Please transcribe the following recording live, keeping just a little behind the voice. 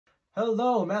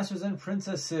Hello, masters and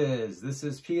princesses. This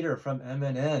is Peter from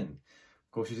MNN.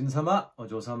 ご主人様、お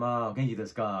嬢様、お元気で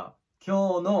すか？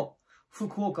今日の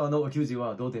福岡のお給仕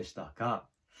はどうでしたか?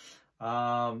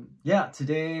 Yeah,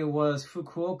 today was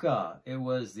Fukuoka. It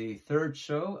was the third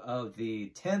show of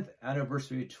the 10th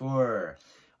anniversary tour.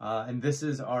 And this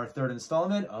is our third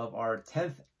installment of our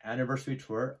 10th anniversary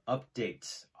tour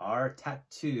update, our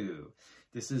tattoo.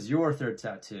 This is your third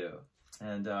tattoo.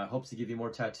 And I hope to give you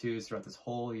more tattoos throughout this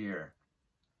whole year.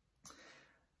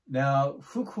 Now,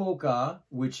 Fukuoka,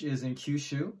 which is in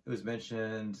Kyushu, it was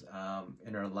mentioned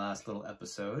in our last little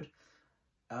episode.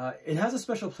 It has a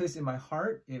special place in my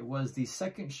heart. It was the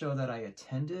second show that I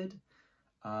attended.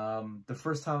 The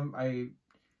first time I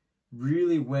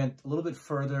really went a little bit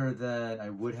further than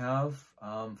I would have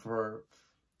for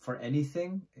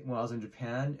anything when I was in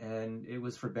Japan, and it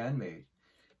was for Band-Maid.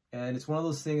 And it's one of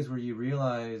those things where you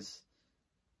realize,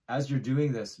 as you're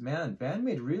doing this, man,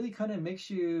 Band-Maid really kind of makes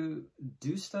you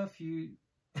do stuff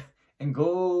and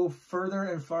go further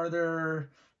and farther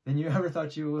than you ever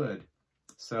thought you would.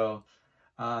 So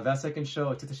that second show,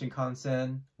 I took the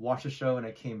Shinkansen, watched the show, and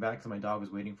I came back because my dog was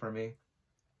waiting for me.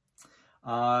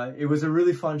 It was a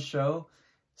really fun show.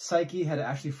 Psyche had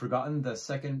actually forgotten the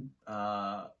second,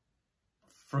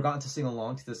 forgotten to sing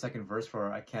along to the second verse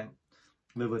for I Can't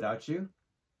Live Without You.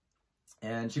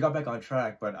 And she got back on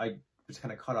track, but I was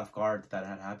kind of caught off guard that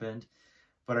had happened.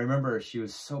 But I remember she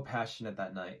was so passionate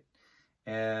that night.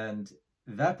 And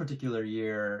that particular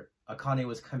year, Akane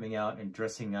was coming out and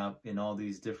dressing up in all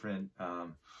these different,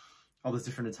 all this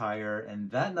different attire.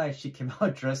 And that night she came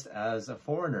out dressed as a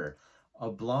foreigner, a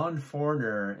blonde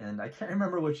foreigner. And I can't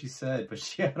remember what she said, but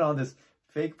she had on this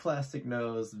fake plastic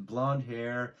nose, blonde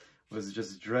hair, was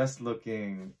just dressed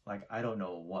looking like I don't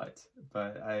know what,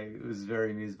 but I was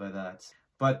very amused by that.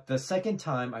 But the second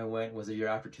time I went was a year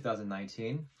after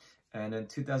 2019. And in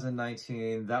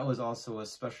 2019, that was also a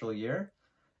special year.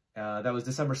 That was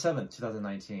December 7th,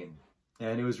 2019.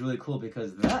 And it was really cool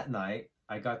because that night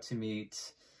I got to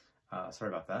meet, sorry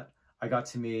about that, I got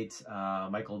to meet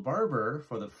Michael Barber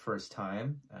for the first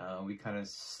time. We kind of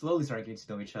slowly started getting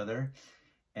to know each other.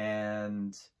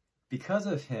 And because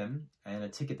of him and a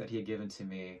ticket that he had given to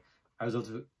me, I was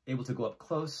able to go up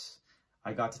close.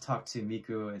 I got to talk to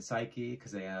Miku and Psyche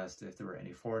because they asked if there were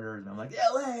any foreigners. And I'm like,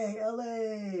 LA,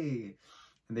 LA!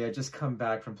 And they had just come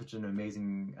back from such an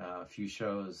amazing few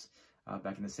shows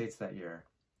back in the States that year.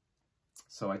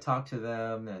 So I talked to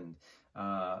them, and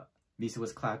Misa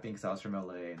was clapping because I was from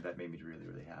LA, and that made me really,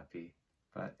 really happy.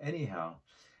 But anyhow,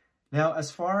 now as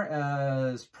far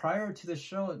as prior to the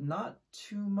show, not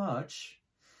too much.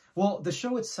 Well, the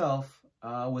show itself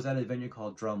was at a venue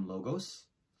called Drum Logos.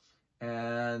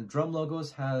 And Drum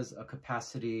Logos has a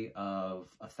capacity of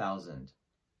 1,000.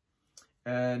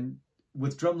 And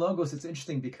with Drum Logos, it's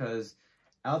interesting because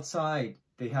outside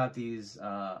they have these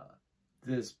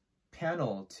this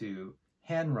panel to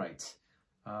handwrite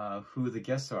who the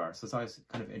guests are. So it's always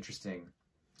kind of interesting.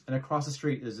 And across the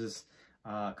street is this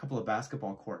couple of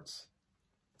basketball courts.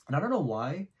 And I don't know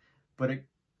why, but it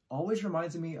always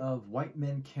reminds me of White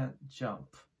Men Can't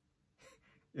Jump.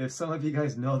 If some of you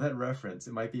guys know that reference,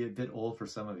 it might be a bit old for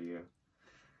some of you.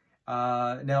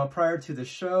 Now, prior to the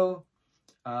show,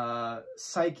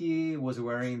 Psyche was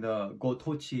wearing the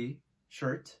Gotochi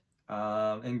shirt.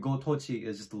 And Gotochi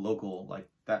is just the local, like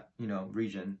that,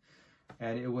 region.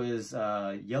 And it was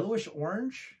yellowish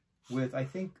orange with, I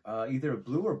think, either a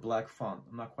blue or black font.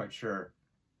 I'm not quite sure.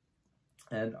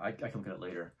 And I can look at it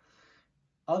later.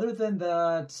 Other than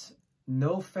that,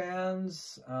 no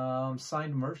fans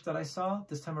signed merch that I saw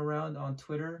this time around on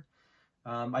Twitter.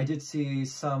 I did see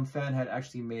some fan had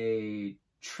actually made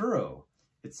churro.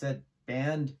 It said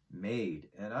Band-Maid,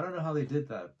 and I don't know how they did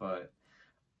that, but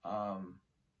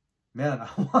man, I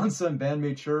want some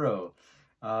Band-Maid churro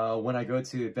when I go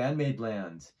to Band-Maid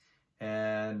land,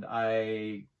 and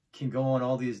I can go on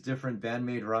all these different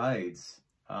Band-Maid rides.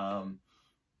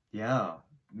 Yeah,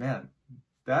 man.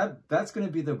 That's going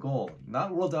to be the goal,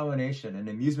 not world domination, an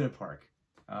amusement park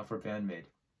for Band-Maid.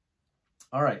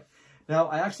 All right, now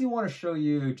I actually want to show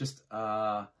you just,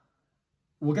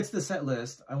 we'll get to the set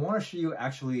list. I want to show you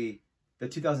actually the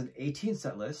 2018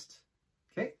 set list.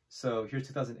 Okay, so here's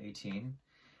 2018,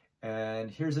 and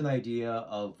here's an idea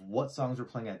of what songs were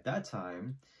playing at that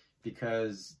time,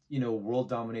 because, world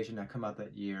domination had come out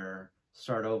that year,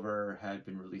 Start Over had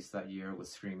been released that year with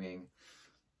streaming,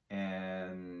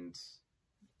 and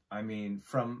I mean,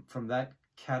 from that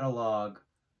catalog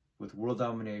with World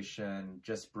Domination,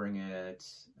 Just Bring It,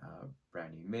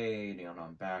 Brand New Made, and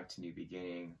on back to New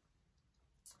Beginning,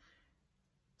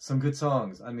 some good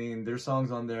songs. I mean, there's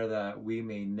songs on there that we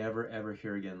may never ever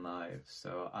hear again live.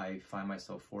 So I find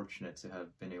myself fortunate to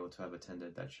have been able to have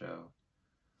attended that show.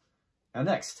 Now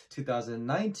next,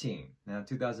 2019. Now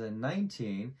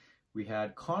 2019, we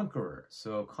had Conqueror.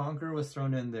 So Conqueror was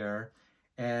thrown in there,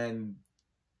 and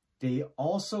they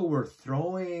also were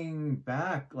throwing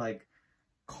back, like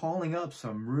calling up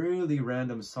some really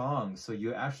random songs. So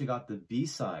you actually got the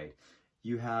B-side.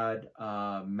 You had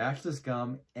Matchless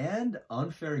Gum and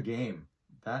Unfair Game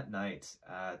that night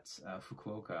at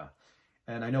Fukuoka.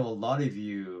 And I know a lot of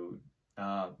you,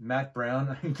 Matt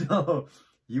Brown, I know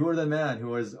you were the man who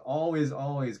was always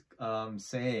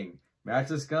saying,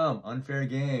 Matchless Gum, Unfair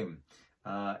Game,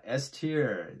 S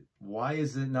tier, why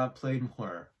is it not played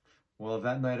more? Well,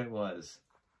 that night it was.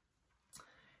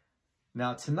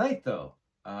 Now tonight though,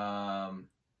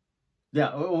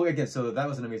 yeah, again, so that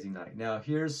was an amazing night. Now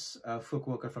here's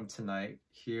Fukuoka from tonight.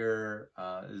 Here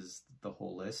is the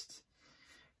whole list.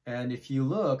 And if you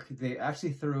look, they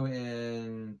actually threw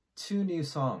in 2 new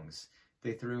songs.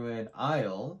 They threw in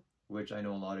Isle, which I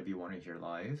know a lot of you want to hear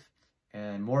live,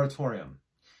 and Moratorium,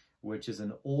 which is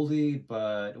an oldie,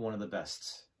 but one of the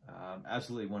best.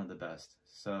 Absolutely one of the best.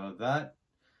 So that,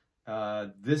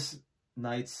 this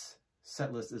night's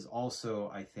set list is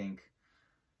also, I think,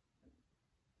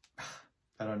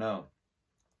 I don't know,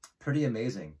 pretty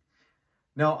amazing.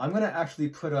 Now, I'm going to actually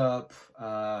put up,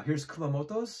 here's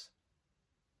Kumamoto's.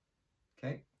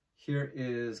 Okay, here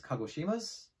is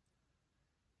Kagoshima's.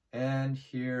 And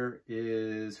here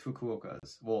is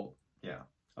Fukuoka's. Well, yeah,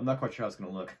 I'm not quite sure how it's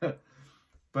going to look.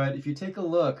 But if you take a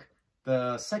look,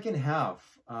 the second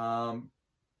half,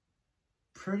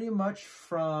 pretty much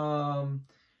from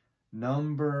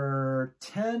number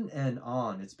 10 and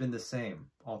on, it's been the same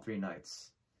all 3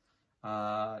 nights.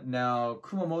 Now,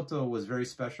 Kumamoto was very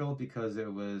special because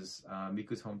it was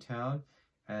Miku's hometown,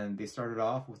 and they started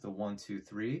off with the 1, 2,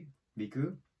 3,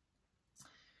 Miku.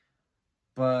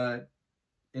 But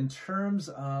in terms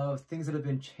of things that have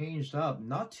been changed up,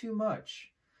 not too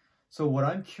much. So what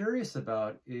I'm curious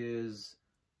about is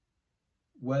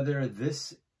whether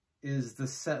this is the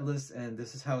set list and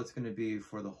this is how it's going to be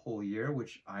for the whole year,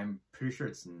 which I'm pretty sure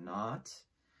it's not.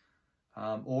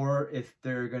 Or if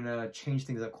they're going to change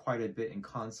things up quite a bit in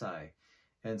Kansai.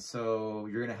 And so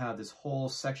you're going to have this whole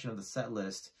section of the set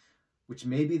list, which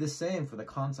may be the same for the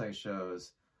Kansai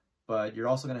shows, but you're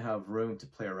also going to have room to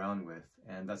play around with.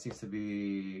 And that seems to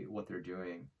be what they're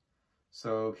doing.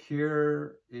 So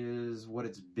here is what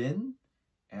it's been.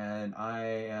 And I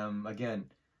am, again,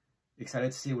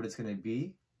 excited to see what it's going to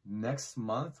be. Next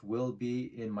month will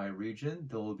be in my region.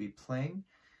 They will be playing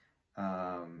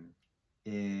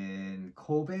in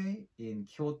Kobe, in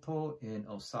Kyoto, in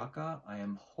Osaka. I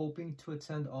am hoping to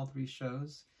attend all 3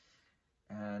 shows.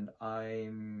 And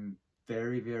I'm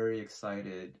very, very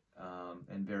excited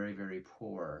and very, very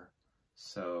poor.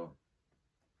 So,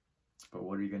 but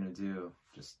what are you going to do?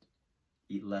 Just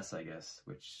eat less, I guess,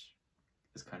 which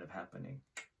is kind of happening.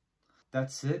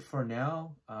 That's it for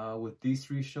now. With these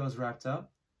 3 shows wrapped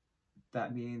up,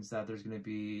 that means that there's going to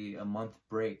be a month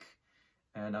break.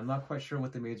 And I'm not quite sure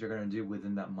what the maids are going to do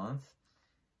within that month.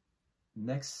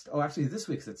 Next, oh, actually this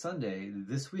week, it's Sunday.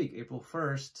 This week, April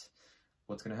 1st,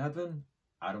 what's going to happen?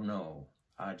 I don't know.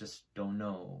 I just don't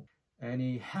know.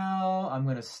 Anyhow, I'm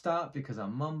going to stop because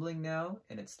I'm mumbling now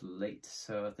and it's late.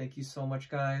 So thank you so much,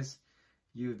 guys.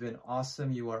 You've been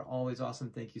awesome. You are always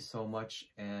awesome. Thank you so much.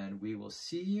 And we will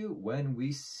see you when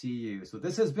we see you. So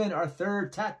this has been our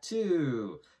 3rd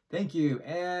tattoo. Thank you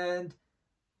and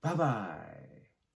bye-bye.